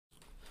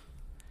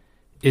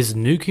Is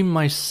nuking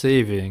my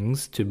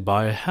savings to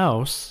buy a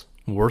house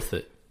worth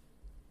it?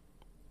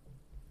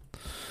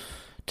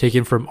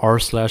 Taken from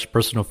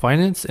r/personal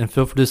finance, and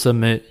feel free to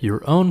submit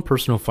your own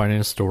personal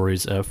finance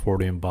stories at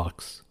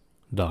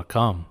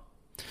 40inbox.com.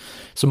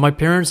 So my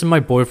parents and my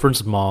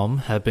boyfriend's mom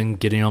have been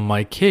getting on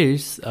my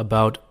case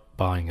about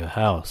buying a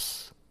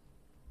house.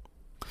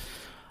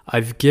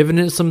 I've given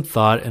it some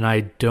thought and I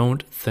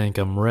don't think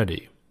I'm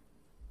ready.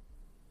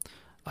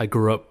 I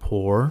grew up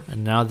poor,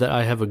 and now that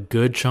I have a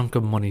good chunk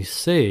of money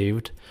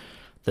saved,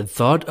 the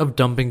thought of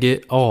dumping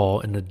it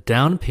all in a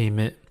down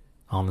payment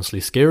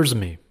honestly scares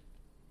me.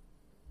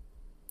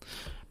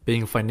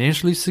 Being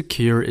financially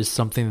secure is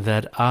something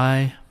that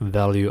I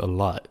value a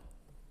lot.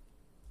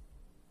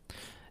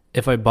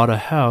 If I bought a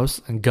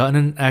house and got in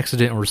an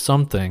accident or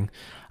something,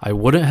 I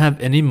wouldn't have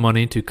any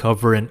money to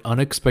cover an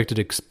unexpected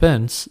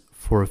expense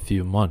for a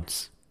few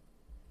months.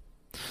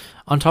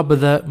 On top of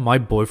that, my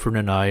boyfriend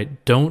and I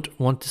don't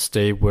want to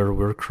stay where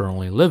we're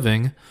currently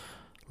living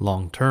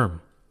long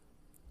term.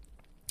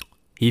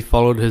 He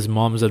followed his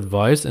mom's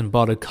advice and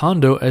bought a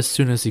condo as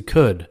soon as he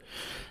could.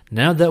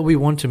 Now that we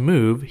want to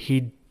move,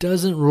 he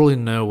doesn't really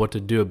know what to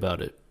do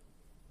about it.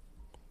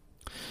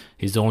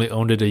 He's only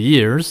owned it a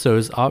year, so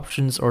his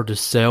options are to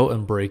sell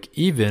and break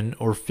even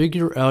or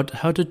figure out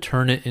how to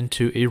turn it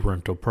into a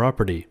rental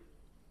property.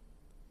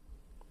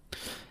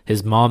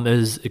 His mom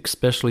is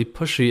especially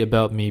pushy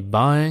about me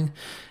buying,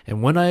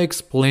 and when I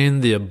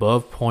explain the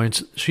above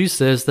points, she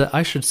says that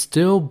I should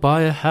still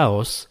buy a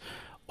house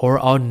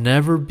or I'll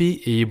never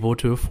be able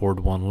to afford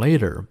one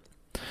later.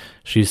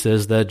 She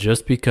says that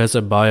just because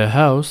I buy a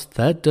house,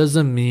 that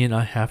doesn't mean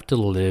I have to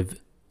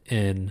live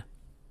in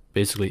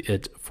basically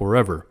it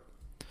forever.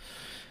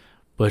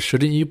 But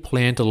shouldn't you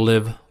plan to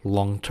live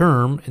long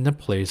term in the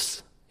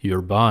place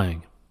you're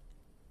buying?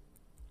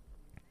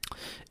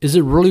 Is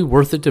it really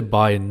worth it to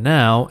buy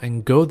now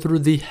and go through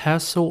the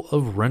hassle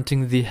of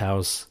renting the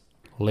house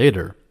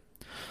later?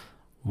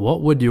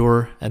 What would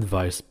your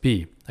advice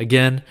be?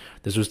 Again,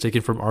 this was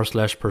taken from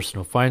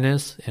r/personal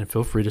finance, and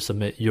feel free to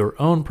submit your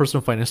own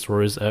personal finance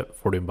stories at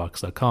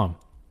 40inbox.com.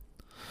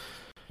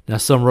 Now,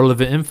 some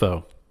relevant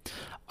info.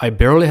 I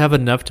barely have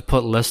enough to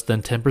put less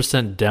than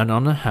 10% down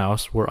on a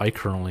house where I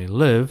currently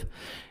live,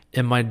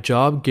 and my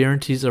job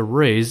guarantees a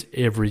raise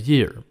every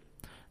year.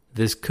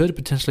 This could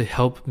potentially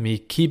help me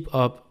keep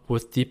up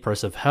with the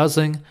price of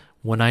housing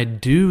when I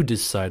do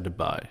decide to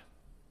buy.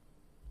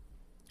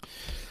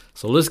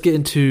 So let's get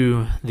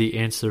into the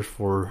answer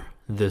for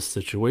this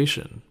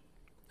situation.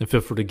 And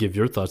feel free to give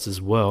your thoughts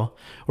as well,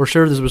 or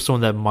share this with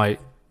someone that might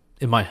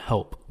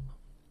help.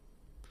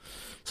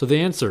 So the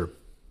answer,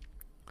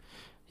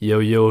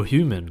 yo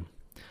human,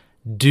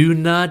 do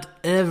not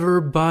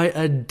ever buy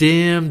a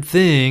damn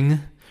thing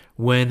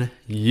when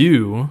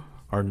you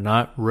are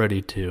not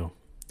ready to.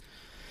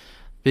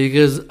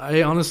 Because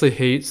I honestly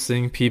hate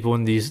seeing people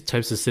in these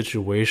types of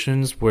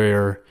situations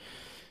where,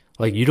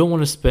 like, you don't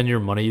want to spend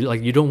your money.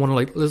 Like, you don't want to,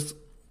 like, let's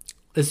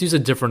use a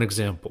different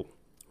example,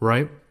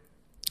 right?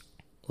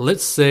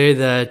 Let's say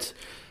that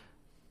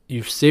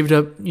you've saved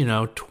up,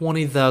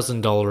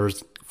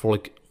 $20,000 for,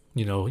 like,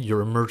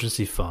 your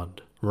emergency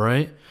fund,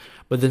 right?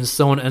 But then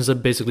someone ends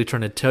up basically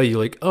trying to tell you,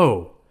 like,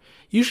 oh,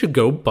 you should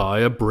go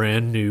buy a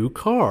brand new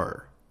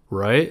car,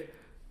 right?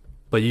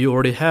 But you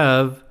already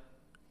have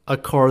a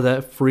car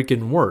that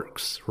freaking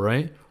works,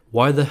 right?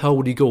 Why the hell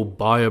would you go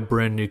buy a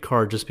brand new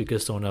car just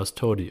because someone else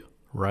told you,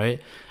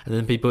 right? And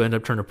then people end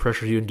up trying to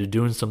pressure you into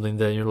doing something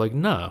that you're like,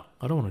 no,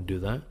 I don't want to do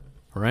that,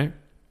 right?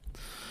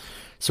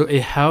 So a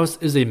house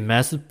is a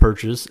massive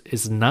purchase.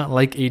 It's not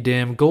like a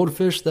damn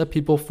goldfish that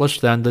people flush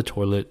down the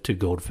toilet to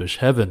goldfish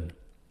heaven.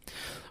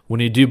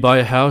 When you do buy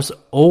a house,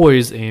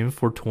 always aim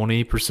for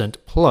 20%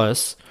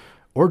 plus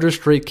or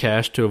just straight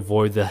cash to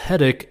avoid the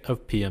headache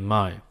of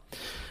PMI.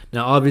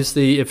 Now,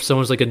 obviously, if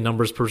someone's like a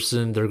numbers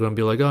person, they're going to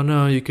be like, oh,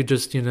 no, you could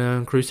just,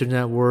 increase your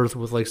net worth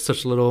with like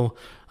such little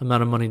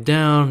amount of money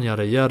down,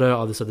 yada, yada,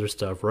 all this other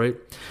stuff, right?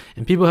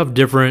 And people have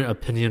different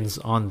opinions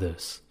on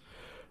this.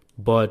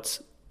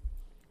 But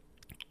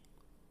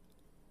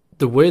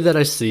the way that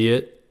I see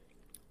it,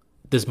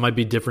 this might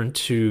be different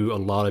to a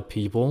lot of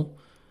people,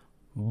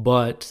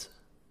 but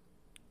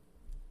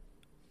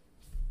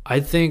I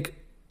think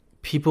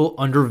people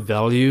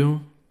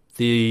undervalue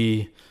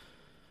the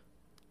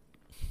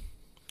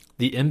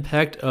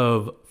impact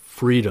of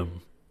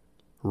freedom,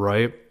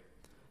 right?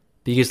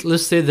 Because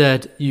let's say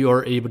that you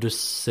are able to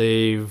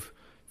save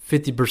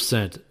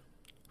 50%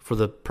 for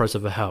the price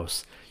of a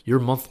house. Your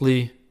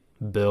monthly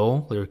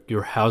bill,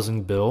 your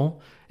housing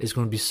bill, is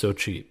going to be so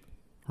cheap,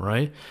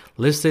 right?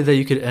 Let's say that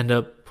you could end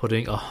up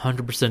putting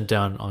 100%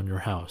 down on your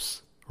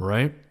house,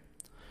 right?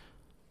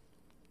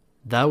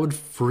 That would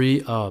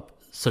free up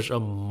such a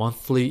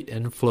monthly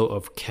inflow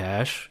of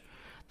cash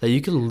that you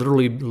can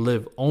literally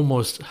live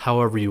almost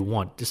however you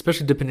want,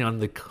 especially depending on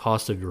the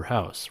cost of your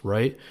house,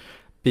 right?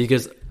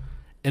 Because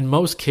in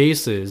most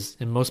cases,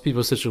 in most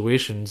people's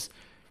situations,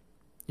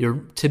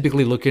 you're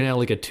typically looking at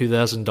like a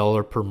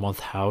 $2,000 per month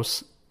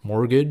house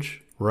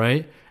mortgage,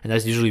 right? And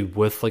that's usually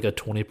with like a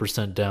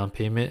 20% down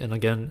payment. And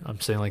again, I'm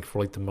saying like for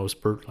like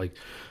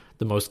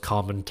the most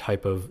common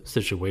type of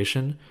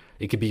situation,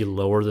 it could be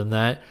lower than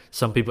that.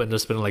 Some people end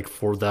up spending like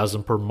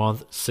 $4,000 per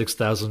month,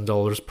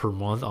 $6,000 per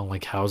month on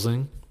like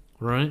housing,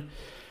 right?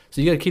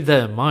 So you got to keep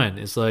that in mind.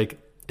 It's like,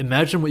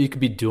 imagine what you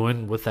could be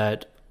doing with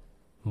that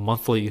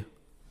monthly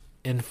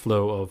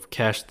inflow of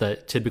cash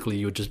that typically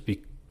you would just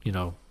be,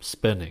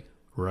 spending,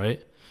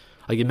 right?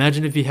 Like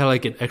imagine if you had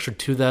like an extra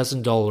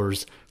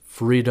 $2,000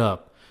 freed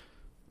up.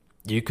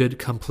 You could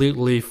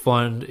completely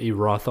fund a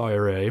Roth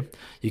IRA.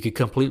 You could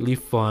completely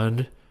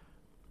fund,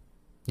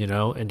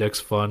 index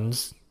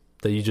funds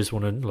that you just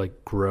want to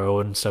like grow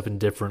and stuff in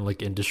different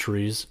like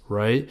industries,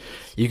 right?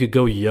 You could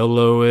go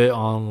YOLO it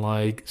on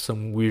like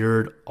some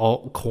weird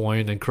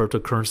altcoin and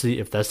cryptocurrency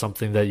if that's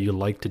something that you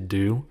like to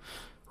do,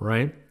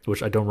 right?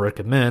 Which I don't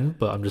recommend,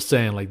 but I'm just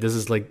saying like this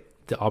is like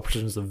the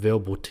options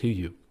available to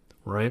you,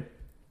 right?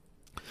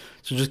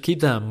 So just keep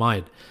that in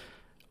mind.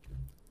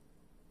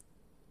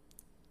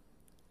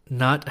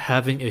 Not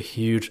having a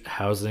huge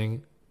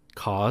housing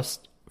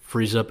cost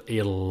frees up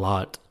a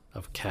lot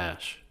of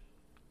cash.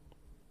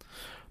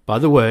 By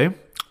the way,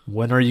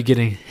 when are you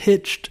getting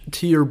hitched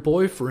to your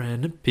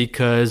boyfriend?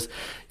 Because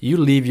you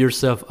leave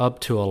yourself up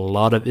to a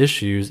lot of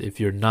issues if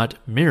you're not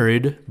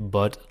married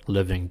but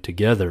living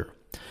together.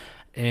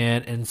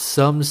 And in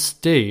some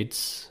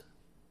states,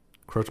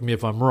 correct me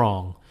if I'm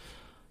wrong,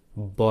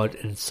 but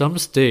in some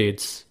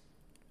states,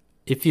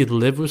 if you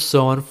live with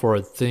someone for,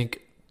 I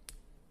think,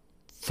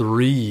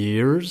 3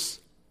 years,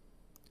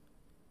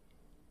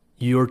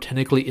 you're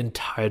technically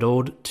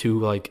entitled to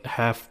like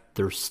half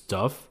their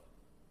stuff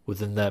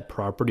within that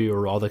property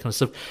or all that kind of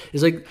stuff.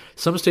 It's like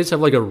some states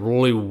have like a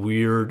really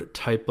weird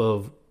type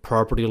of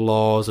property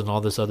laws and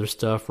all this other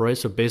stuff, right?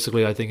 So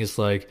basically I think it's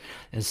like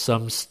in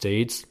some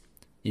states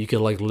you can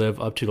like live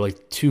up to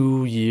like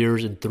 2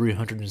 years and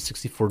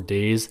 364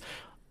 days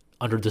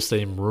under the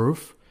same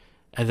roof.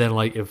 And then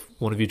like if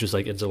one of you just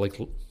like ends up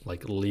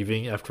like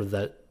leaving after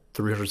that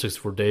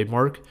 364 day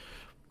mark,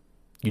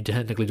 you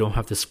technically don't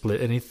have to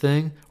split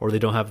anything, or they're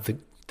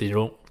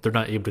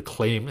not able to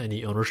claim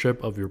any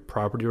ownership of your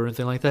property or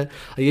anything like that.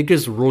 Like it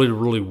gets really,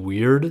 really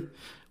weird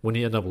when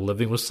you end up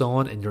living with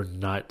someone and you're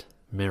not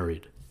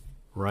married,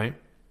 right?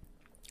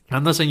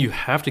 I'm not saying you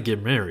have to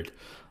get married,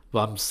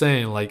 but I'm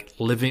saying like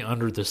living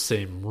under the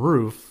same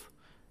roof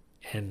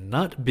and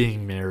not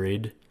being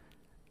married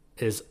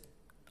is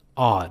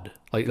odd.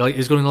 Like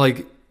it's going to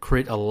like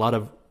create a lot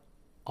of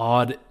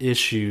odd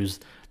issues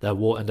that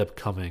will end up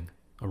coming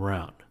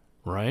around,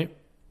 right?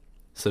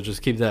 So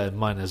just keep that in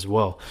mind as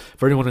well.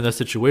 For anyone in that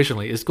situation,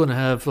 like it's going to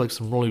have like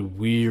some really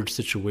weird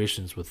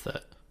situations with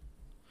that.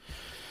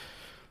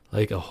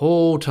 Like a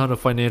whole ton of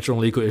financial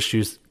and legal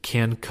issues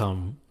can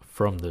come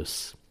from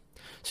this.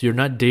 So you're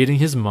not dating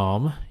his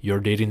mom, you're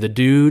dating the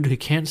dude who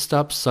can't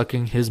stop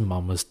sucking his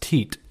mama's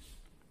teat.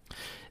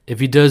 If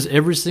he does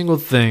every single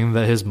thing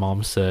that his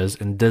mom says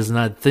and does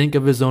not think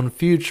of his own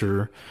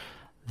future,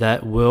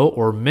 that will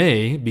or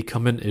may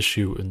become an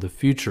issue in the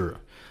future.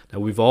 Now,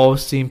 we've all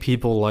seen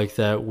people like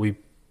that. We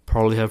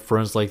probably have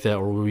friends like that,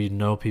 or we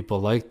know people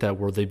like that,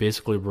 where they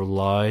basically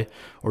rely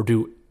or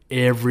do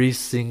every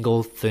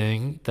single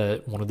thing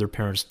that one of their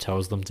parents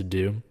tells them to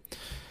do.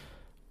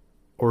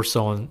 Or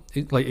someone,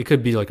 it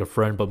could be like a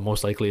friend, but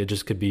most likely it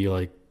just could be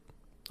like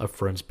a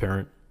friend's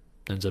parent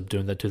ends up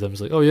doing that to them.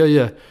 It's like, oh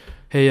yeah,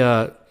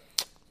 hey,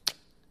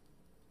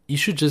 you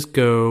should just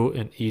go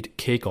and eat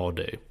cake all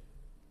day.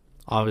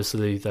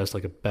 Obviously, that's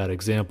like a bad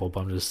example,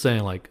 but I'm just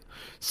saying, like,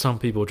 some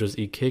people just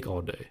eat cake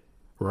all day,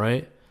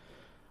 right?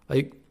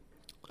 Like,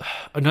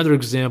 another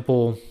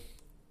example,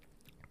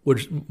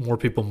 which more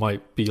people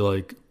might be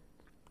like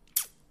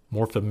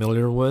more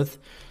familiar with,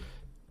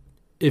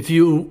 if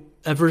you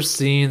ever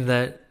seen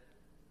that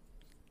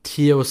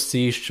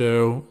TLC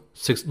show,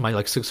 My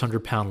like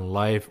 600-Pound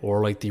Life,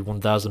 or like the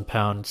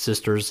 1,000-Pound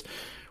Sisters,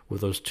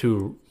 with those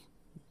two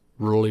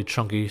really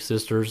chunky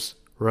sisters,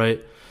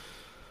 right?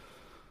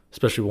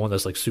 Especially one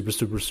that's like super,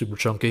 super, super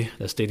chunky,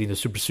 that's dating the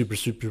super, super,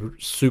 super,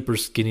 super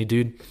skinny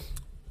dude.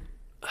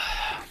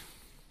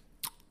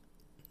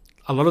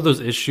 A lot of those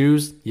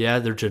issues, yeah,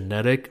 they're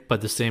genetic, but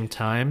at the same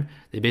time,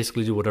 they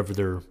basically do whatever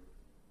their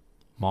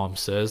mom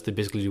says. They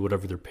basically do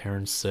whatever their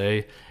parents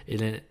say.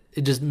 And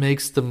it just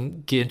makes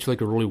them get into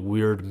like a really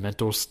weird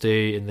mental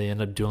state, and they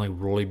end up doing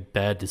like really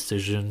bad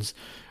decisions,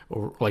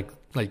 or like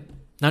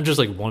not just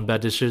like one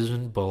bad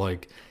decision, but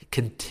like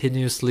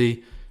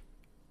continuously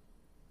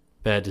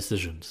bad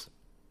decisions,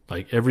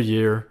 like every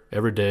year,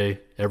 every day,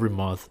 every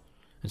month,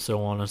 and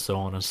so on and so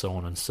on and so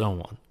on and so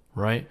on,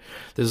 right?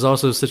 There's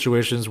also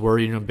situations where,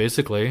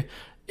 basically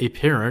a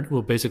parent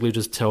will basically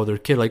just tell their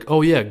kid, like,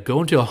 oh yeah, go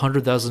into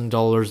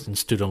 $100,000 in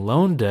student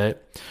loan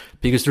debt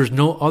because there's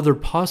no other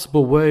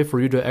possible way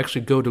for you to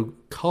actually go to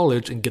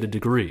college and get a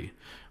degree,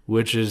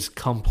 which is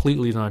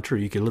completely not true.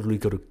 You could literally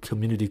go to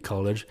community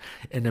college,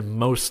 and in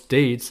most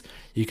states,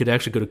 you could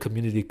actually go to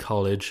community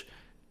college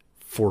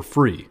for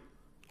free.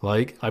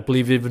 Like, I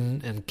believe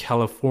even in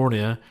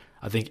California,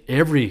 I think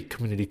every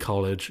community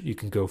college you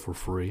can go for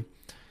free.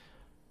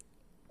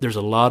 there's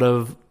a lot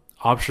of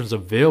options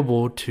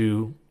available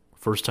to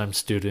first-time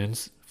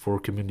students for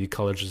community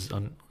colleges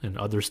in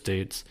other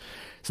states.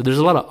 So there's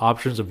a lot of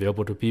options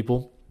available to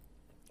people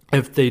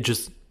if they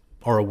just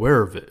are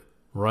aware of it,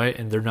 right?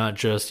 And they're not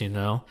just,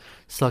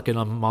 sucking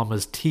on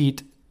mama's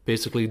teat,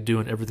 basically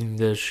doing everything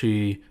that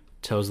she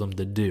tells them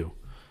to do,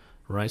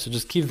 right? So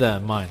just keep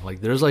that in mind.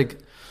 Like, there's like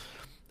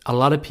a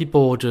lot of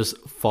people just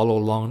follow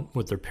along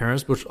with their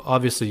parents, which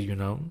obviously, you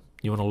want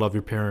to love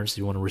your parents,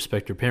 you want to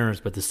respect your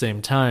parents, but at the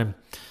same time,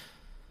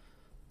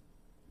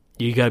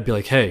 you got to be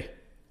like, hey,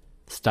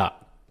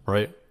 stop,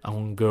 right? I'm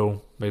going to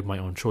go make my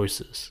own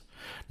choices.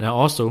 Now,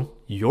 also,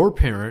 your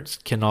parents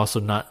can also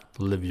not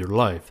live your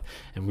life.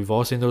 And we've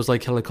all seen those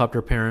like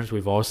helicopter parents.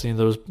 We've all seen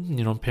those,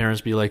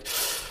 parents be like,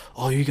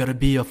 oh, you got to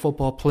be a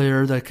football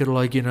player that could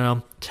like,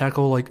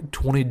 tackle like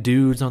 20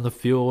 dudes on the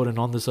field and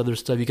all this other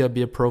stuff. You got to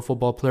be a pro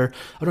football player.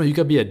 I don't know, you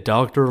got to be a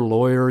doctor,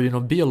 lawyer,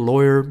 be a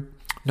lawyer.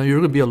 No, you're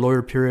going to be a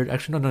lawyer, period.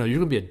 Actually, no, you're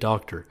going to be a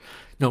doctor.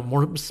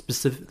 No,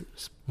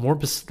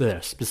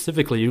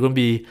 specifically, you're going to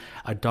be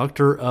a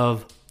doctor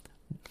of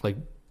like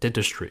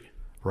dentistry,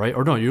 right?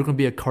 Or no, you're going to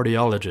be a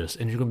cardiologist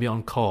and you're going to be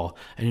on call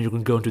and you're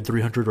going to go into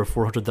 $300,000 or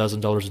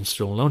 $400,000 in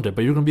student loan debt,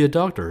 but you're going to be a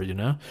doctor,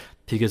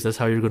 because that's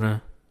how you're going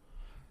to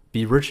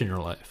be rich in your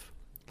life.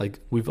 Like,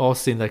 we've all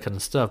seen that kind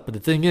of stuff. But the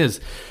thing is,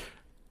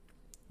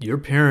 your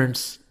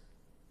parents,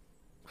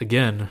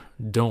 again,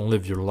 don't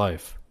live your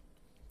life.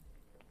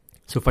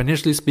 So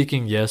financially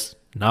speaking, yes,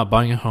 not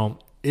buying a home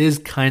is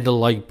kind of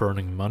like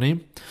burning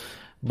money,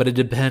 but it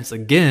depends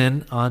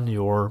again on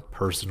your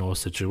personal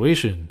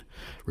situation.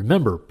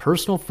 Remember,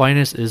 personal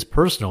finance is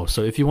personal.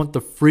 So if you want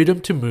the freedom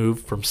to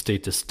move from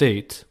state to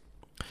state,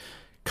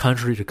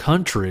 country to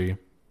country,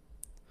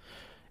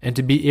 and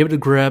to be able to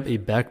grab a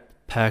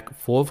backpack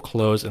full of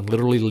clothes and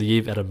literally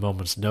leave at a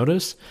moment's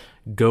notice,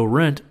 go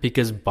rent,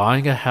 because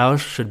buying a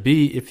house should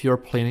be if you're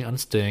planning on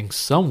staying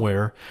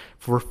somewhere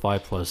for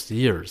 5+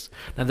 years.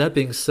 Now, that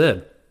being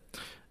said,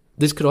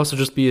 this could also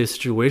just be a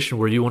situation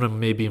where you want to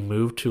maybe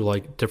move to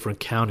like different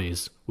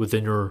counties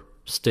within your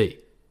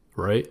state,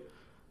 right?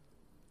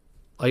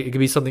 Like, it could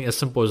be something as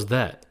simple as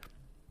that.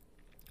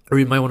 Or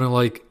you might want to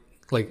like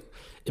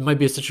it might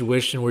be a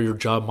situation where your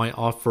job might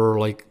offer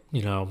like,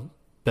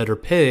 better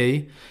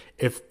pay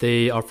if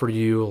they offer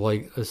you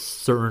like a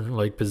certain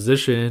like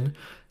position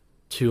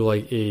to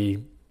like a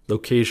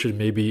location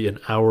maybe an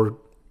hour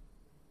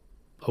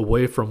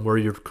away from where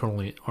you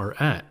currently are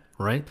at,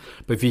 right?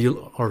 But if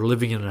you are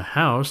living in a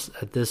house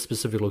at this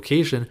specific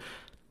location,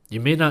 you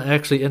may not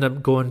actually end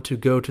up go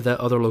to that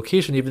other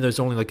location, even though it's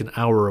only like an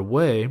hour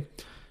away,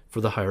 for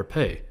the higher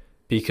pay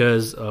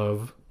because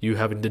of you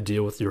having to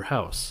deal with your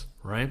house,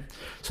 right?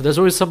 So there's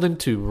always something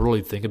to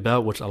really think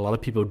about, which a lot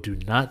of people do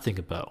not think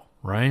about,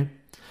 right?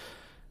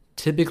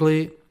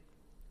 Typically,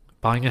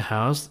 buying a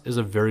house is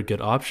a very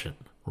good option,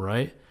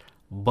 right?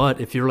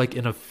 But if you're like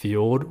in a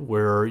field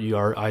where you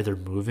are either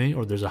moving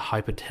or there's a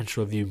high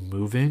potential of you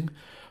moving,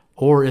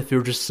 or if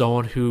you're just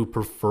someone who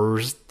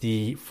prefers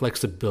the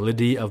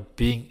flexibility of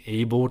being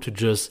able to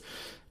just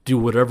do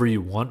whatever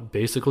you want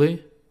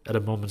basically at a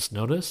moment's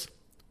notice,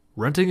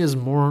 renting is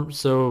more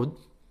so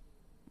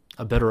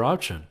a better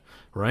option,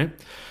 right?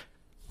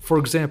 For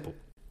example,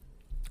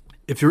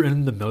 if you're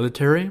in the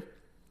military,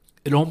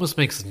 it almost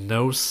makes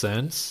no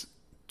sense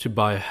to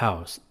buy a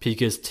house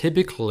because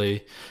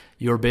typically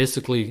you're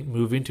basically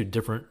moving to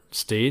different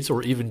states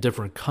or even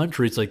different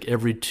countries like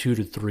every 2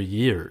 to 3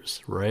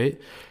 years,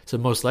 right? So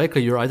most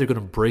likely you're either going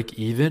to break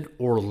even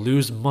or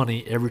lose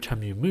money every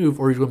time you move,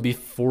 or you're going to be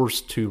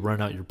forced to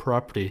rent out your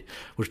property,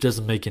 which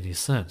doesn't make any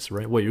sense,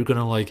 right? What, you're going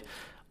to like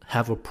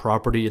have a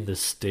property in the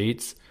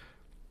States,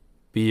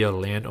 be a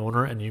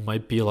landowner, and you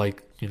might be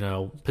like,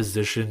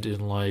 positioned in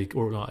like,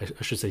 or I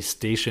should say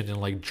stationed in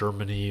like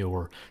Germany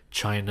or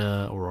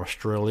China or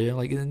Australia.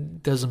 Like,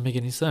 it doesn't make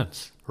any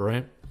sense,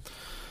 right?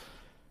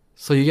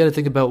 So you got to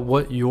think about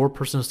what your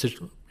personal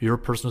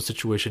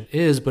situation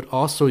is, but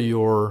also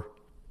your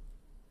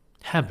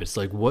habits.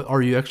 Like, what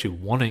are you actually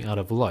wanting out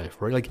of life,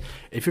 right? Like,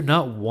 if you're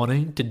not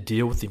wanting to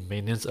deal with the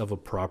maintenance of a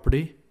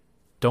property,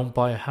 don't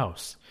buy a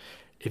house.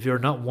 If you're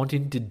not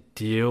wanting to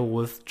deal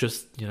with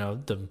just,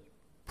 the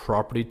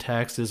property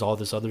taxes, all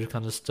this other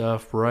kind of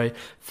stuff, right?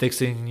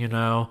 Fixing,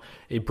 a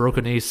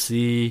broken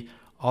AC,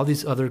 all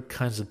these other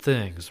kinds of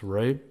things,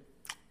 right?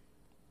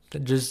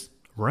 Then just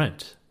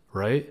rent,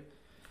 right?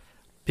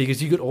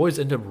 Because you could always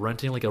end up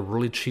renting like a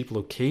really cheap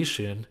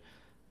location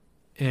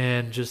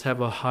and just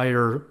have a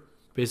higher,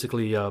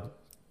 basically,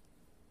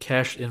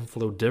 cash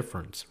inflow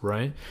difference,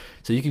 right?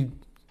 So you could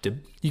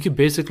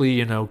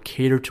basically,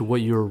 cater to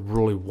what you're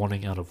really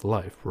wanting out of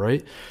life,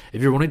 right?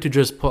 If you're wanting to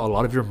just put a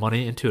lot of your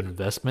money into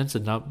investments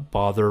and not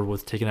bother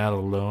with taking out a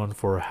loan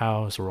for a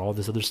house or all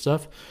this other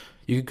stuff,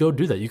 you could go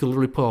do that. You could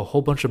literally put a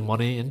whole bunch of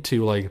money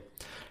into like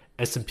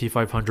S&P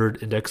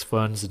 500 index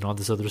funds and all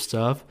this other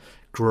stuff,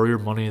 grow your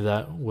money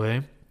that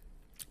way,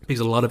 because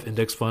a lot of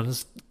index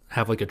funds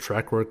have like a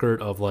track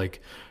record of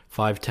like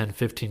 5, 10,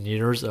 15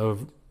 years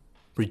of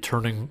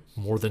returning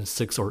more than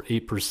 6 or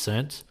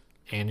 8%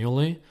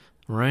 annually,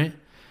 right?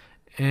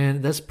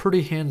 And that's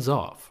pretty hands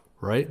off,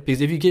 right?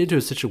 Because if you get into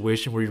a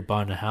situation where you're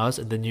buying a house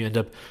and then you end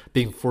up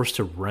being forced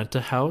to rent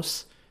a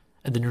house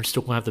and then you're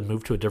still going to have to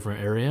move to a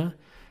different area,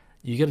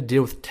 you got to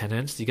deal with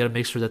tenants. You got to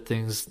make sure that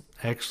things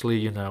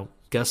actually,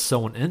 got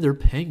someone in there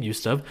paying you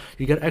stuff.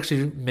 You got to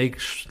actually make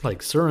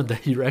certain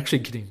that you're actually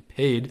getting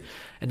paid.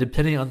 And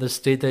depending on the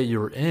state that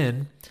you're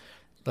in,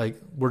 like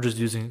we're just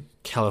using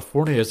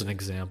California as an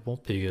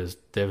example because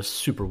they have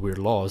super weird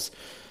laws.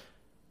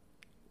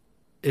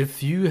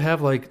 If you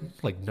have like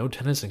no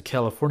tenants in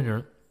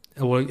California,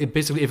 well,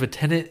 basically if a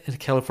tenant in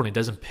California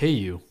doesn't pay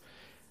you,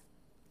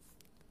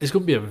 it's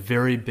going to be a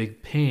very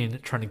big pain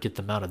trying to get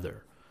them out of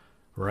there,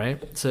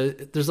 right? So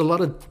there's a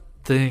lot of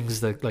things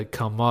that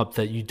come up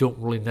that you don't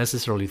really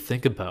necessarily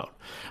think about.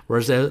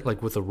 Whereas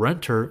with a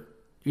renter,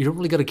 you don't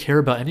really got to care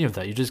about any of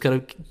that. You just got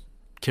to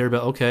care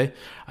about, okay,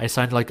 I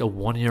signed like a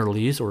 1-year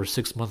lease or a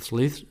 6-month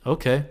lease.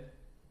 Okay,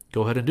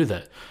 go ahead and do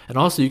that. And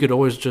also you could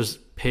always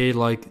just pay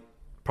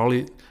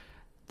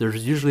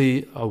there's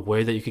usually a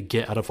way that you could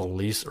get out of a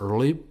lease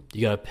early.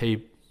 You got to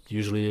pay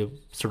usually a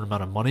certain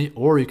amount of money,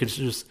 or you could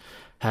just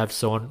have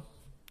someone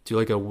do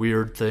like a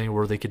weird thing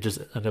where they could just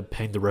end up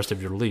paying the rest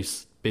of your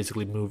lease,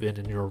 basically move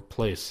in your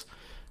place,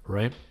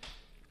 right?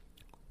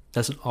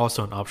 That's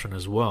also an option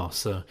as well.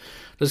 So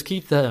just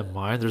keep that in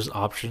mind. There's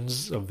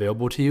options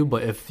available to you,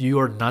 but if you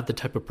are not the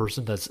type of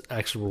person that's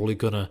actually really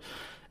going to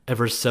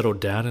ever settle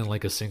down in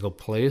like a single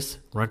place,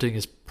 renting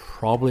is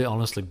probably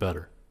honestly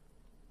better.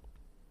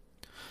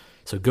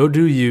 So go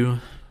do you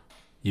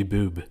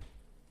boob.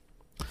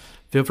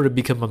 Feel free to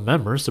become a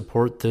member,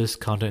 support this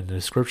content in the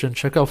description.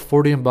 Check out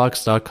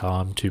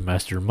 40inbox.com to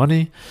master your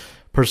money,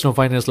 personal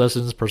finance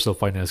lessons, personal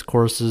finance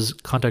courses.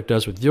 Contact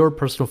us with your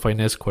personal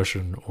finance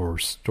question or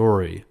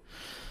story.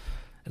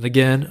 And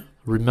again,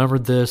 remember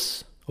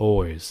this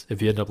always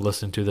if you end up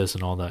listening to this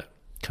and all that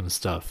kind of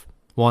stuff.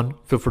 One,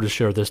 feel free to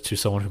share this to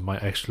someone who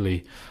might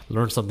actually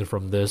learn something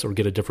from this or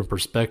get a different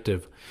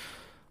perspective.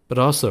 But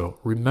also,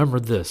 remember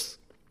this.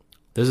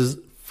 This is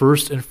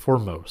first and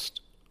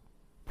foremost.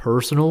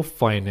 Personal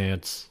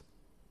finance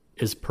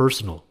is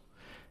personal.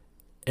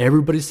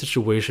 Everybody's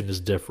situation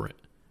is different.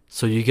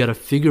 So you got to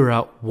figure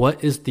out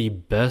what is the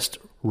best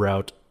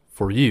route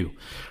for you.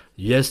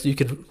 Yes, you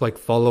can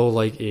follow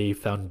a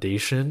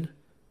foundation,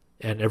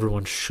 and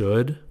everyone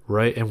should,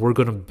 right? And we're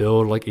going to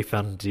build a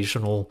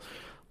foundational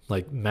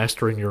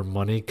mastering your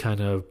money kind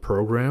of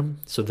program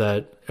so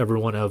that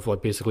everyone of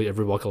basically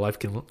every walk of life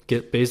can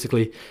get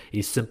basically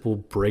a simple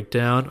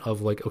breakdown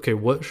of okay,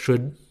 what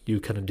should you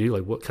kind of do,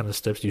 what kind of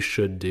steps you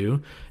should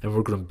do, and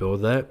we're going to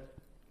build that.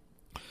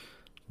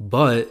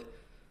 But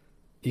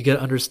you got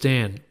to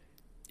understand,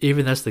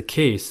 even that's the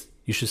case,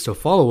 you should still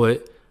follow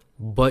it,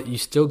 but you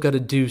still got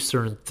to do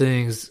certain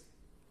things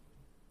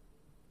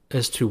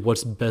as to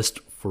what's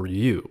best for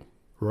you,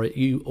 right?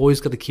 You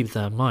always got to keep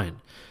that in mind.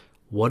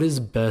 What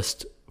is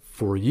best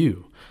for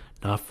you?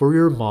 Not for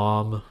your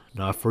mom,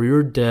 not for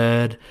your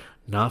dad,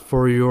 not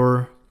for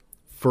your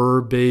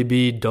fur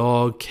baby,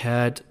 dog,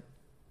 cat,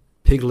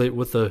 piglet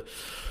with a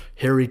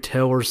hairy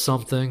tail or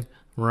something,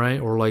 right?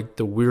 Or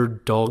the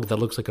weird dog that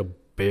looks like a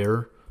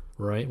bear,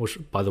 right? Which,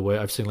 by the way,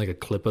 I've seen a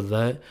clip of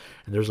that,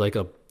 and there's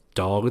a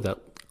dog that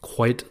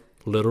quite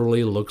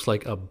literally looks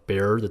like a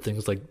bear. The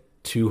thing's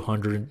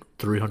 200,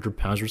 300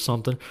 pounds or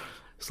something.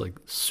 It's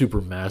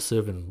super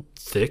massive and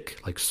thick,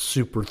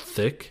 super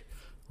thick,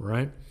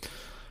 right?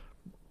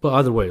 But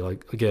either way,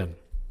 again,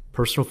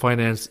 personal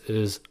finance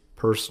is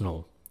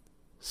personal.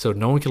 So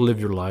no one can live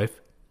your life.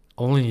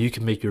 Only you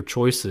can make your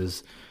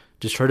choices.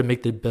 Just try to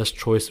make the best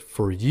choice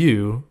for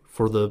you,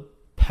 for the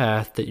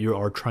path that you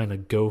are trying to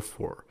go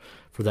for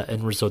that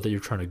end result that you're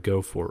trying to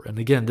go for. And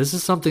again, this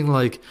is something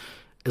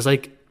it's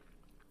like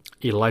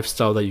a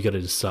lifestyle that you got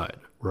to decide,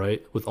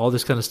 right? With all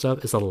this kind of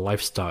stuff, it's a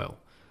lifestyle.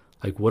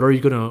 What are you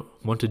going to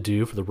want to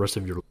do for the rest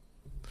of your life?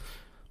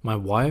 My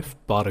wife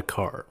bought a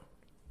car.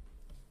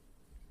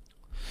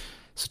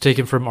 So take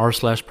it from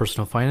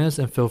r/personal finance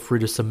and feel free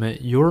to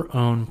submit your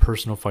own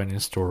personal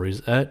finance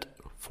stories at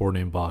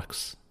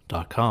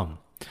 40inbox.com.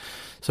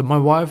 So my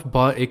wife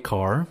bought a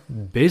car,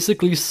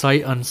 basically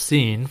sight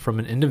unseen, from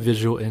an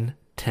individual in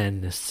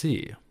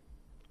Tennessee.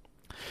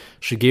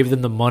 She gave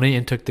them the money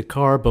and took the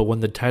car, but when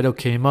the title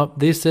came up,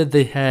 they said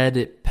they had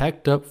it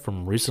packed up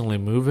from recently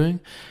moving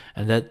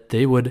and that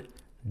they would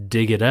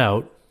dig it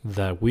out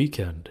that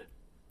weekend.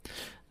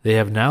 They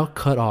have now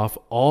cut off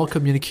all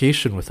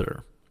communication with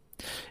her.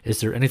 Is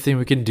there anything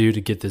we can do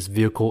to get this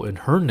vehicle in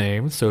her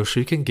name so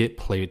she can get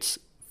plates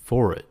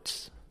for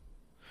it?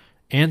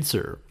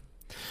 Answer.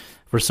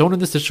 For someone in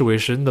this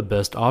situation, the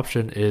best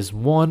option is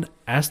 1.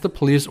 Ask the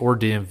police or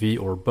DMV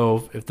or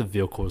both if the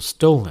vehicle is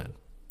stolen.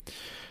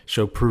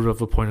 Show proof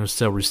of a point of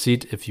sale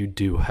receipt if you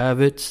do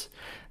have it.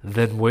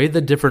 Then weigh the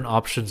different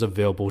options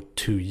available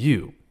to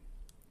you.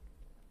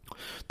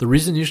 The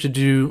reason you should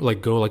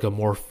go a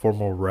more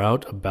formal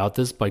route about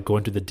this by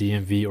going to the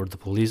DMV or the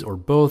police or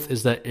both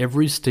is that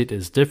every state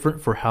is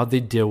different for how they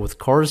deal with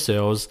car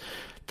sales,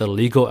 the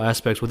legal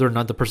aspects, whether or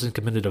not the person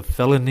committed a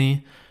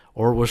felony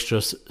or was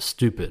just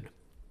stupid.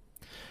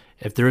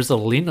 if there is a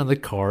lien on the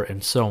car,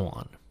 and so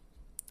on.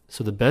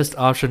 So the best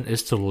option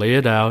is to lay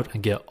it out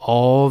and get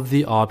all of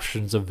the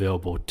options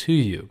available to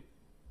you.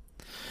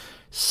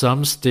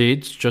 Some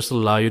states just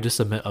allow you to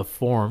submit a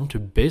form to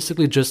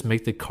basically just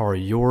make the car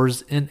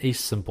yours in a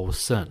simple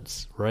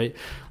sense, right?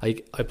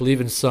 Like, I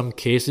believe in some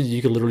cases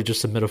you could literally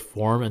just submit a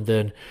form and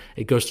then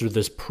it goes through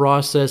this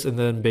process, and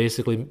then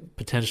basically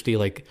potentially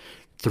like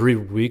 3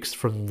 weeks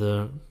from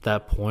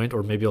that point,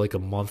 or maybe like a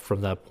month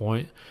from that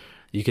point,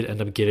 you could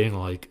end up getting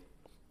like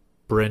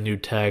brand new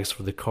tags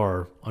for the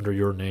car under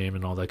your name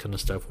and all that kind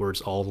of stuff, where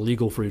it's all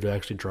legal for you to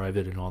actually drive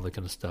it and all that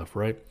kind of stuff,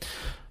 right?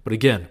 But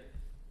again,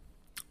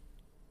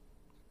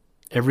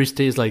 every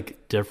state is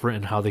like different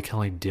in how they kind of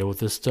like deal with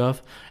this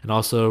stuff. And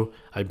also,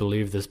 I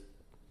believe this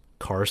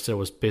car sale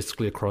was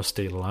basically across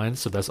state lines,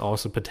 so that's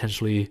also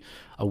potentially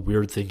a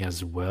weird thing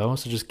as well.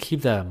 So just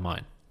keep that in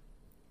mind.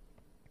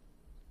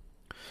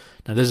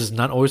 Now, this is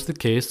not always the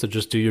case, so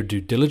just do your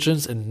due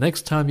diligence, and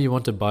next time you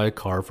want to buy a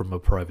car from a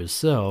private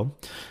sale,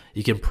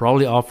 you can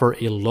probably offer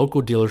a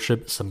local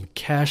dealership some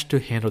cash to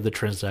handle the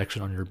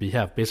transaction on your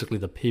behalf, basically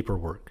the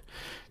paperwork,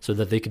 so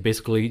that they could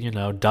basically,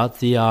 dot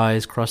the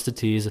I's, cross the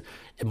T's.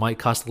 It might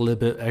cost a little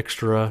bit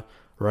extra,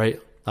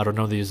 right? I don't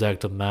know the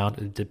exact amount.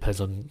 It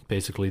depends on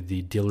basically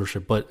the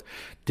dealership, but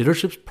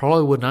dealerships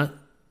probably would not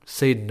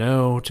say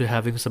no to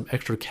having some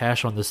extra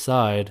cash on the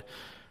side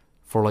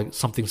for like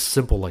something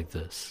simple like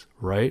this,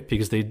 right?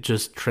 Because they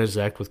just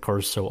transact with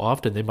cars so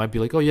often. They might be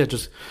like, oh yeah,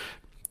 just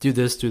do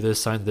this,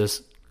 sign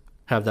this,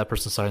 have that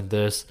person sign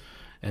this,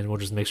 and we'll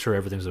just make sure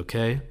everything's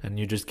okay. And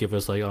you just give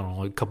us like, I don't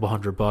know, a couple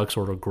 $100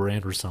 or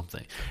 $1,000 or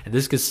something. And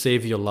this could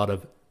save you a lot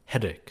of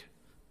headache,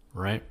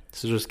 right?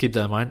 So just keep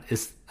that in mind.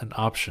 It's an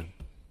option.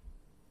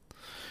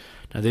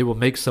 Now, they will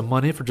make some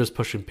money for just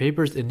pushing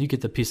papers, and you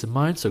get the peace of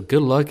mind. So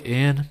good luck,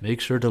 and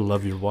make sure to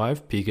love your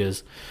wife,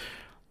 because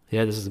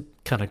yeah, this is a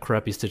kind of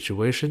crappy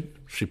situation.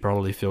 She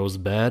probably feels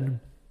bad.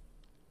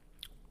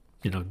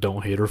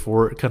 Don't hate her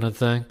for it, kind of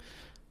thing.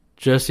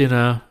 Just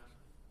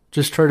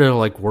try to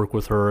like work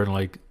with her and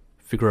like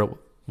figure out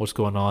what's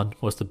going on,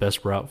 what's the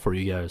best route for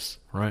you guys,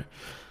 right?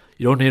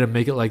 You don't need to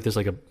make it like this,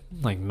 like a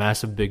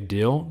massive big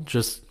deal.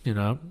 Just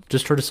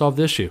try to solve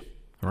the issue,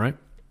 all right?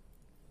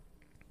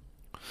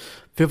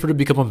 Feel free to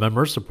become a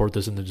member. Support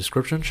this in the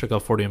description. Check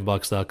out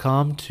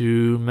 40inbox.com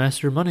to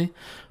master your money.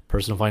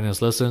 Personal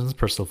finance lessons,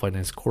 personal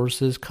finance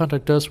courses.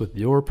 Contact us with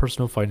your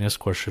personal finance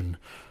question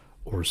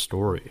or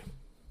story.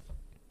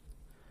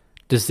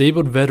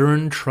 Disabled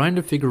veteran trying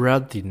to figure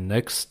out the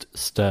next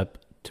step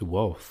to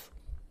wealth.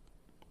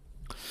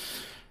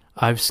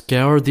 I've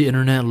scoured the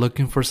internet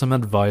looking for some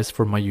advice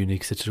for my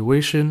unique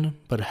situation,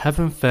 but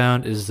haven't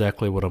found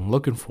exactly what I'm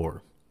looking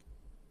for.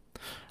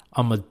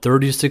 I'm a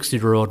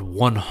 36-year-old,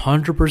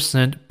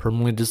 100%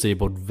 permanently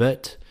disabled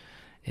vet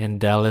in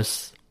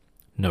Dallas.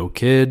 No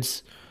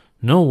kids,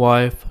 no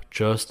wife,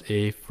 just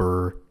a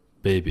fur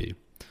baby.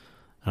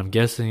 I'm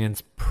guessing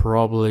it's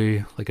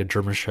probably like a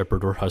German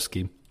Shepherd or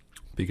Husky,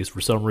 because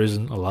for some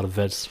reason a lot of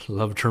vets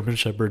love German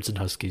Shepherds and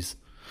Huskies.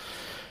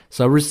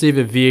 So I receive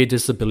a VA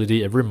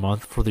disability every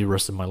month for the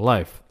rest of my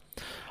life.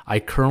 I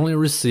currently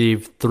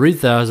receive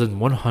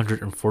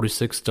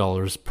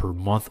 $3,146 per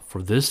month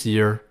for this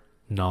year,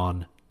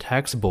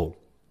 non-taxable.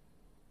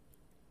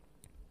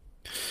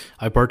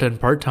 I bartend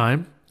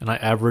part-time, and I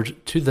average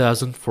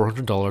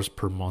 $2,400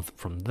 per month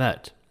from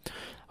that.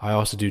 I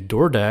also do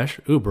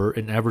DoorDash, Uber,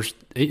 and average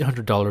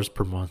 $800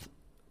 per month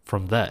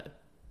from that.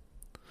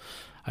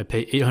 I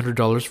pay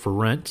 $800 for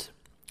rent,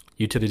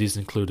 utilities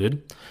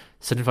included,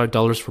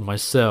 $75 for my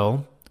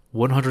cell,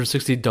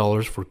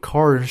 $160 for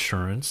car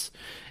insurance,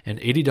 and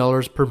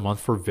 $80 per month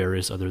for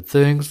various other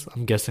things.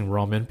 I'm guessing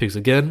ramen, because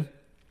again,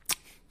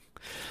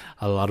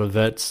 a lot of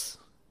vets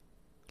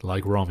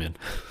like ramen.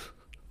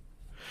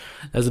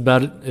 That's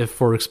about it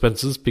for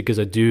expenses, because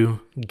I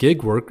do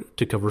gig work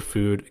to cover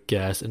food,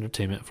 gas,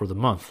 entertainment for the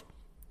month.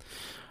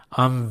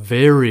 I'm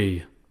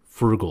very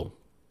frugal.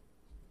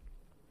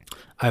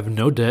 I have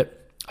no debt.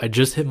 I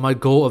just hit my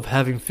goal of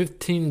having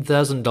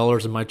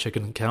 $15,000 in my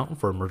checking account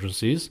for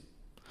emergencies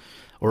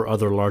or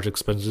other large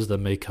expenses that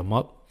may come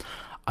up.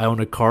 I own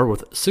a car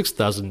worth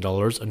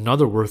 $6,000,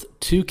 another worth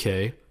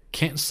 $2,000,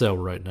 can't sell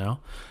right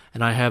now,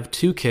 and I have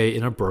 $2,000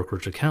 in a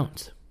brokerage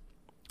account.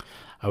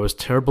 I was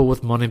terrible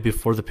with money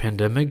before the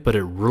pandemic, but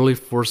it really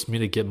forced me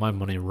to get my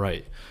money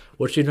right.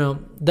 Which,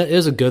 that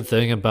is a good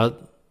thing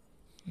about,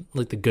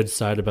 like, the good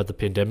side about the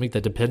pandemic,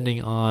 that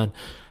depending on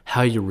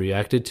how you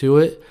reacted to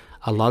it,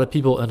 a lot of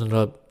people ended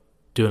up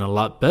doing a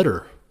lot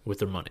better with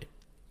their money.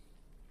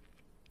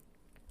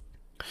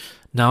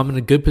 Now I'm in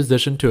a good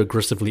position to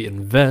aggressively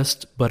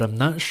invest, but I'm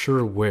not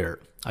sure where.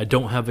 I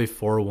don't have a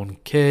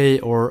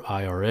 401k or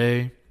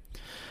IRA.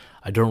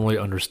 I don't really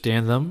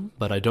understand them,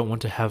 but I don't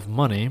want to have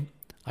money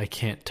I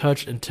can't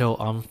touch until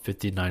I'm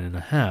 59 and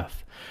a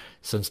half,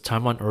 since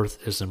time on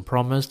earth isn't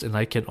promised and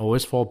I can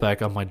always fall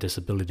back on my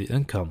disability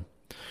income,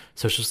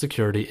 Social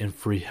Security, and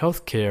free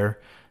health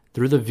care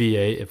through the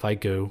VA if I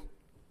go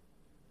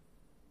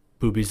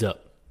boobies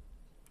up.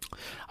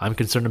 I'm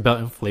concerned about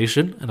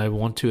inflation, and I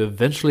want to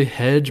eventually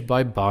hedge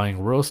by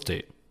buying real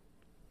estate.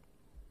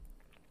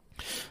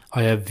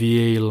 I have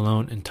VA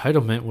loan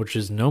entitlement, which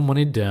is no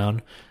money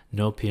down,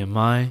 no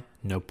PMI,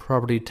 no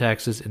property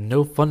taxes, and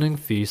no funding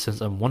fees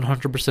since I'm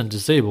 100%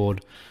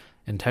 disabled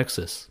in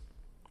Texas.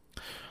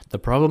 The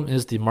problem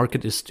is the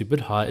market is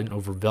stupid hot and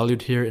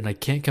overvalued here, and I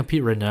can't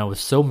compete right now with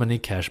so many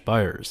cash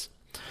buyers.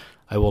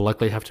 I will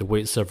likely have to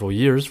wait several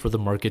years for the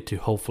market to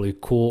hopefully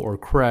cool or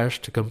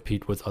crash to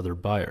compete with other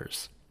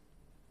buyers.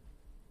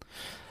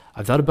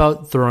 I've thought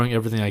about throwing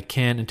everything I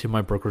can into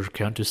my brokerage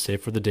account to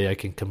save for the day I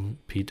can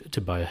compete to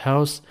buy a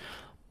house,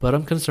 but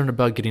I'm concerned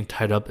about getting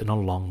tied up in a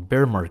long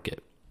bear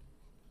market.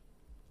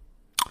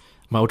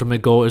 My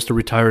ultimate goal is to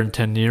retire in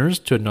 10 years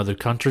to another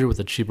country with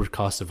a cheaper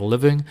cost of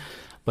living,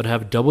 but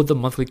have doubled the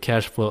monthly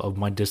cash flow of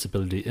my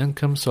disability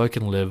income so I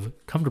can live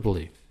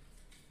comfortably.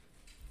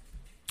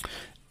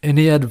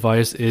 Any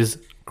advice is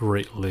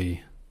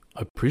greatly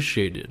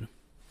appreciated.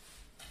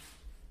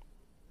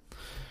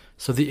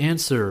 So the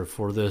answer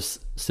for this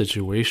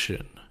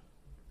situation.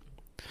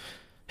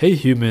 Hey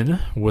human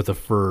with a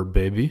fur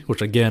baby,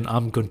 which again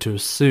I'm going to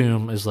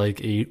assume is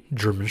like a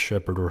German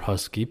Shepherd or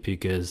Husky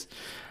because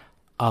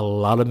a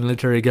lot of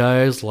military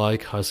guys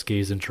like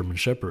Huskies and German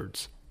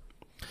Shepherds.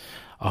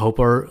 I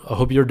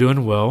hope you're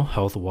doing well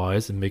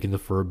health-wise and making the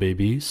fur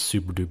baby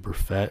super duper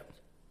fat.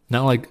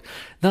 Not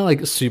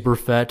like super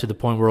fat to the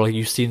point where like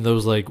you've seen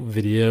those like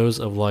videos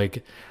of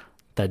like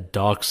that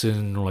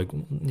dachshund, or like,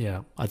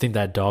 yeah, I think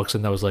that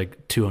dachshund that was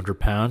like 200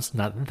 pounds,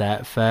 not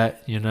that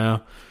fat,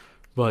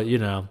 but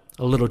a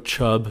little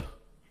chub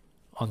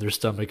on their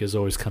stomach is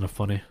always kind of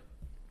funny.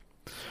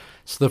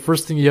 So the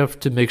first thing you have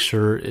to make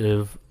sure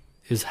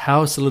is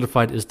how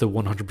solidified is the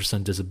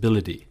 100%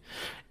 disability.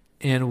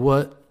 And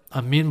what I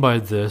mean by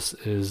this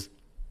is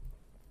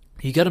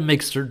you got to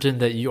make certain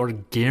that you are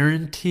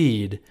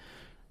guaranteed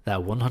that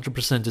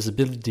 100%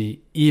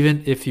 disability,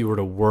 even if you were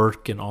to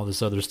work and all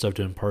this other stuff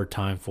doing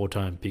part-time,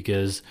 full-time,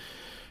 because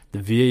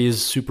the VA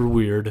is super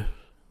weird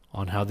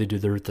on how they do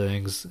their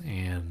things,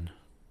 and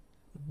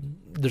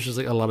there's just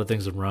like a lot of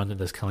things around it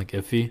that's kind of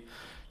like iffy.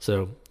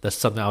 So that's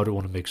something I would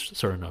want to make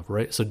certain of,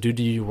 right? So due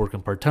to you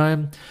working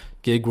part-time,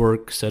 gig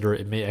work, etc.,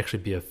 it may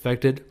actually be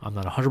affected. I'm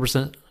not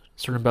 100%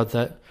 certain about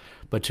that.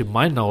 But to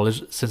my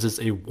knowledge, since it's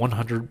a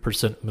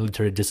 100%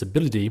 military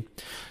disability,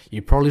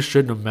 you probably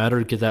should no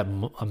matter get that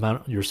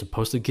amount you're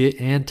supposed to get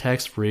and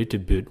tax-free to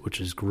boot, which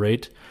is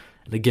great.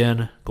 And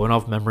again, going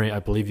off memory, I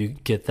believe you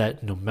get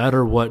that no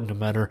matter what, no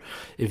matter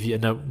if you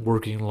end up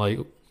working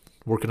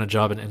a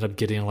job and end up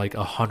getting like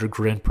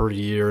 $100,000 per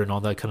year and all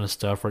that kind of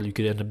stuff, right? You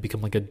could end up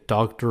becoming like a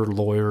doctor,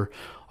 lawyer,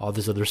 all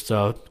this other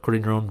stuff,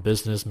 creating your own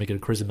business, making a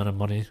crazy amount of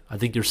money. I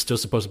think you're still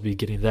supposed to be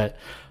getting that.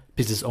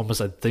 Because it's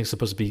almost, I think,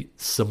 supposed to be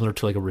similar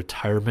to like a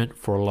retirement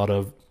for a lot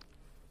of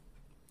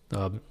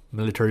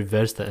military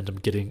vets that end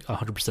up getting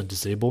 100%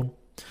 disabled.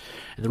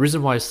 And the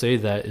reason why I say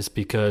that is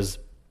because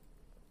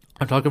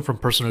I'm talking from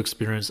personal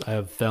experience. I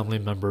have family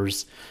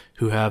members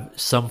who have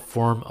some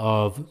form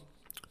of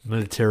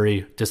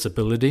military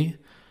disability,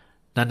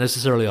 not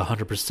necessarily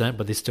 100%,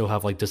 but they still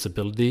have like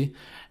disability,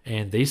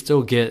 and they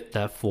still get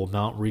that full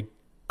amount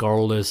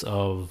regardless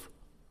of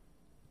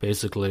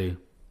basically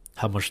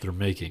how much they're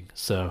making.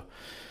 So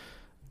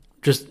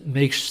just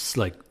make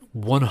like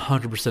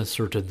 100%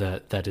 certain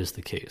that that is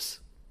the case.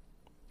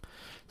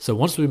 So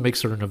once we make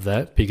certain of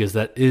that, because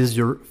that is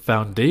your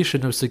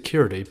foundation of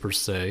security per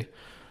se,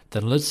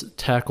 then let's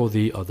tackle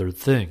the other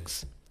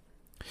things.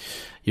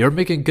 You're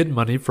making good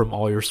money from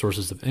all your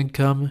sources of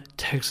income.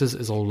 Texas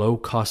is a low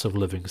cost of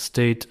living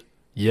state.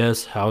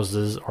 Yes,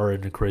 houses are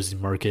in a crazy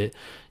market.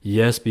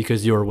 Yes,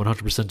 because you are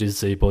 100%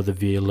 disabled, the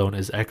VA loan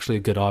is actually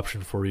a good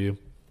option for you.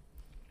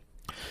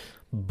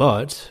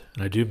 But,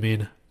 and I do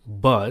mean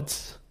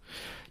but,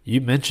 you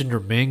mentioned your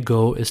main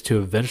goal is to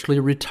eventually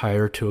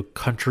retire to a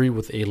country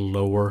with a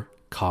lower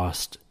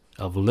cost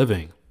of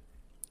living.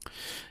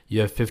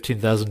 You have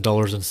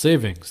 $15,000 in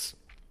savings.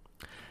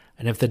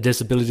 And if the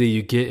disability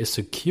you get is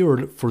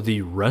secured for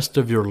the rest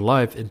of your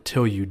life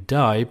until you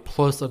die,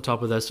 plus on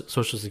top of that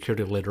Social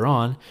Security later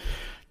on,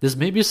 this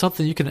may be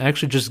something you can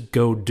actually just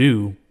go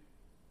do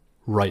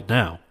right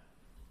now.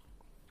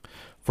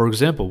 For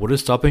example, what is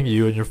stopping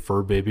you and your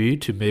fur baby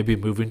to maybe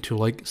moving to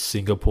like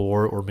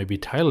Singapore or maybe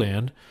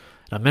Thailand?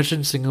 And I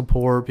mentioned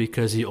Singapore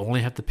because you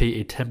only have to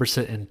pay a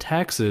 10% in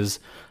taxes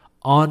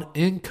on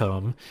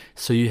income,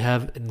 so you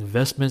have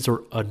investments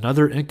or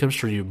another income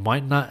stream. You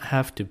might not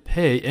have to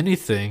pay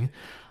anything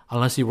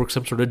unless you work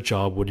some sort of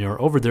job when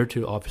you're over there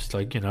to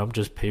obviously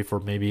just pay for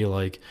maybe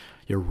like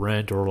your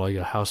rent or like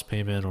a house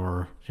payment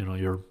or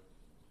your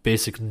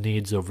basic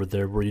needs over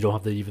there, where you don't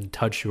have to even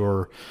touch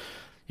your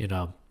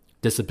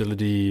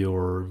disability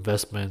or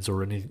investments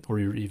or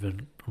your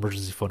even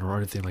emergency fund or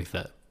anything like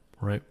that,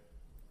 right?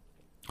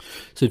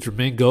 So if your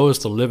main goal is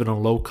to live in a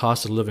low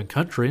cost of living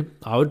country,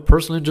 I would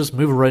personally just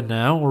move right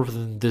now or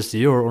within this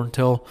year or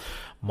until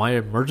my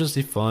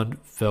emergency fund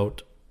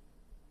felt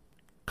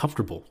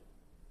comfortable,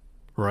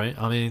 right?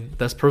 I mean,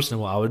 that's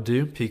personally what I would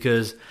do,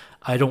 because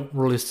I don't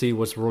really see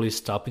what's really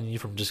stopping you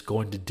from just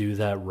going to do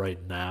that right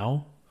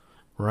now,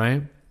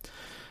 right?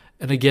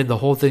 And again, the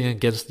whole thing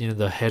against,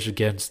 the hedge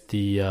against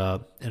the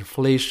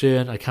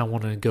inflation, I kind of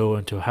want to go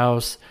into a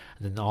house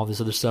and then all this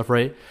other stuff,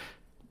 right?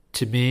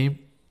 To me,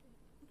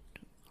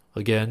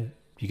 again,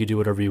 you could do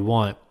whatever you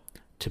want.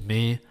 To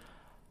me,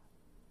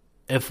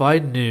 if I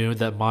knew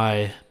that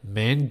my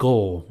main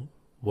goal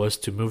was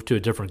to move to a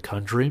different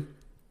country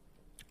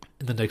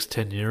in the next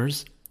 10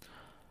 years,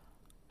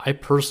 I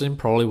personally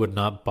probably would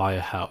not buy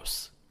a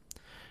house.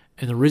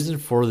 And the reason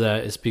for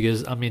that is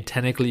because,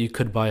 technically you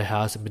could buy a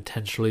house and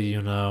potentially,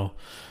 end up,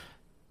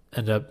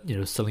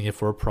 selling it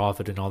for a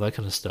profit and all that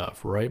kind of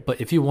stuff, right? But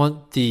if you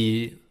want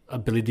the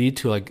ability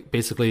to, like,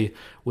 basically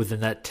within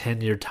that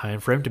 10-year time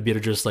frame to be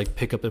able to just, like,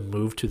 pick up and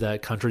move to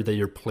that country that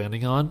you're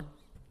planning on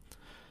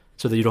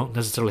so that you don't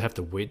necessarily have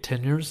to wait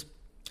 10 years,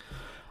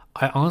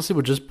 I honestly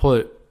would just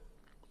put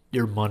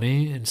your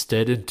money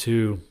instead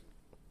into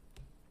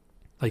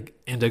like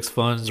index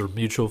funds or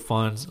mutual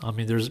funds.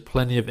 There's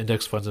plenty of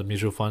index funds and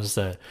mutual funds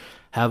that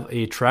have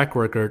a track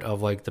record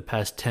of like the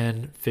past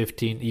 10,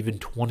 15, even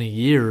 20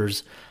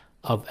 years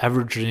of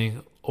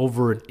averaging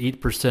over an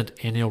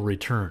 8% annual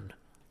return,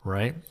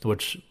 right?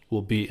 Which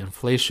will be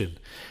inflation.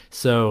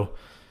 So,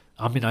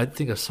 I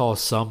think I saw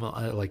some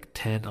at like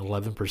 10,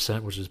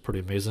 11%, which is pretty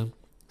amazing.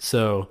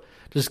 So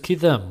just keep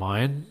that in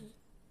mind.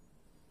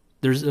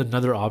 There's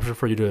another option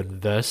for you to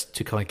invest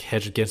to kind of like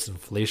hedge against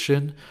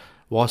inflation,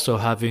 while also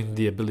having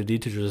the ability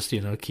to just,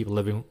 keep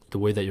living the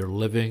way that you're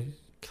living,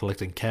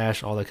 collecting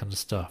cash, all that kind of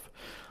stuff.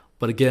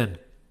 But again,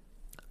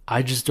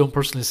 I just don't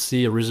personally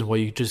see a reason why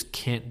you just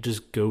can't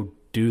just go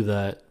do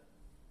that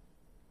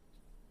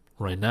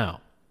right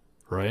now,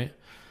 right?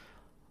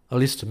 At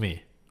least to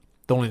me.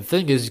 The only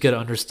thing is you got to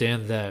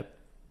understand that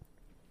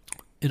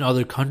in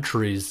other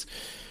countries,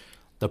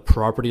 the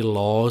property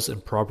laws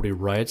and property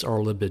rights are a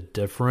little bit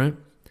different.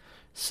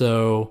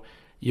 So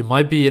you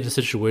might be in a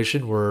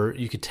situation where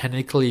you could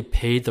technically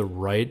pay the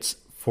rights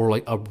for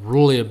like a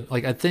really,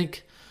 like, I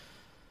think,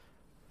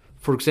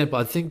 for example,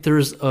 I think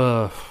there's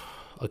a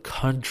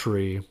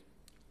country,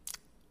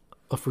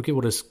 I forget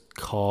what it's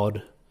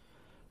called,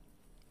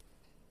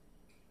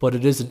 but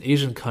it is an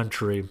Asian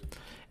country,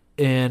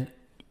 and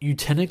you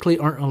technically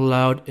aren't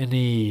allowed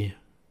any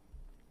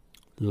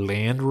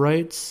land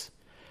rights,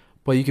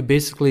 but you can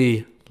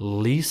basically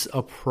lease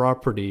a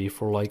property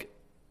for like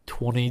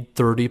 20,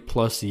 30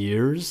 plus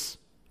years.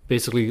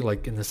 Basically,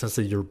 like in the sense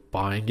that you're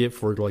buying it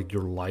for like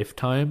your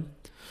lifetime.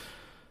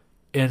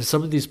 And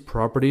some of these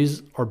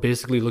properties are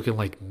basically looking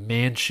like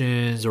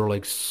mansions or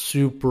like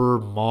super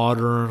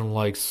modern,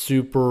 like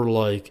super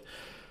like,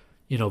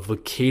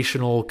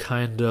 vocational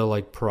kind of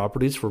like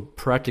properties for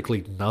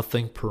practically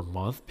nothing per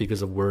month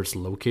because of where it's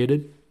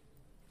located.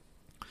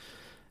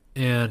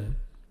 And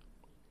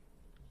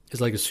it's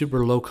like a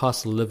super low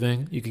cost of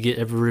living. You could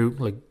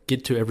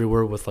get to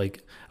everywhere with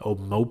like a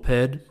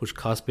moped, which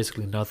costs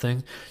basically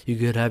nothing. You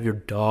could have your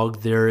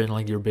dog there in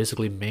like your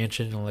basically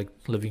mansion and like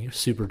living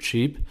super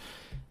cheap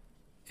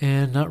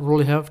and not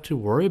really have to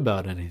worry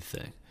about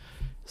anything.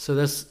 So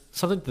that's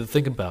something to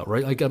think about,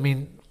 right? Like,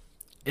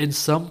 in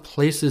some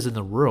places in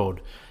the world,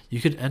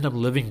 you could end up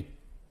living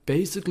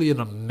basically in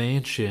a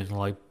mansion,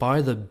 like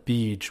by the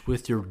beach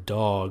with your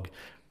dog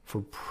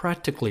for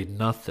practically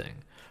nothing.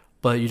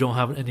 But you don't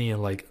have any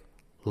like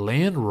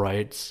land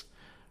rights,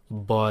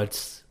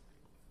 but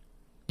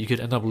you could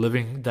end up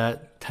living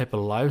that type of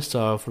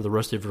lifestyle for the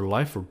rest of your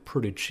life for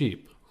pretty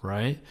cheap,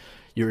 right?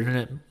 Your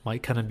internet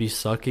might kind of be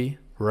sucky,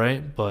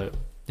 right? But,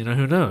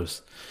 who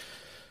knows?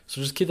 So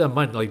just keep that in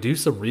mind. Like, do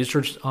some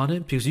research on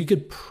it because you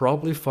could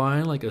probably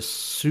find like a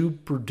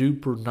super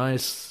duper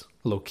nice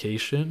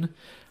location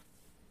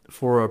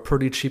for a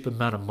pretty cheap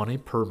amount of money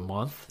per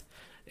month.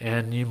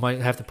 And you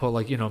might have to put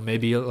like,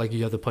 maybe like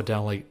you have to put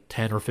down like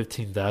 10 or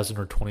 15,000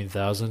 or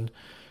 20,000,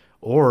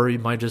 or you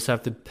might just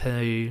have to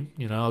pay,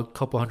 a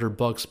couple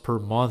 $100 per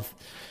month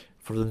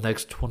for the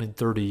next 20,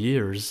 30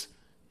 years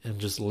and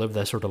just live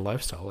that sort of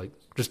lifestyle. Like,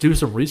 just do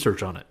some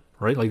research on it,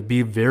 right? Like,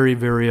 be very,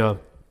 very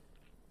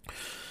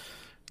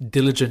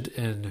diligent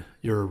in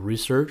your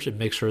research and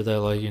make sure that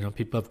like,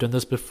 people have done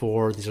this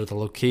before. These are the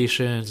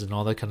locations and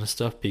all that kind of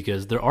stuff,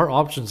 because there are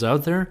options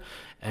out there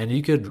and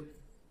you could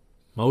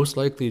most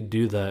likely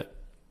do that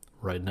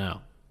right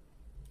now.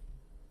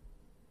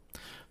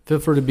 Feel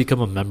free to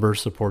become a member.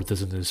 Support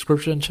this in the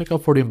description. Check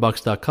out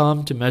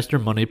 40inbox.com to master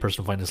your money,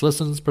 personal finance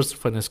lessons,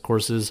 personal finance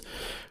courses.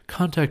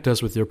 Contact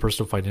us with your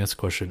personal finance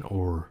question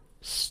or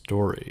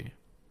story.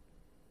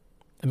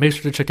 And make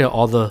sure to check out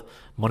all the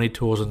money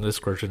tools in the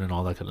description and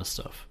all that kind of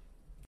stuff.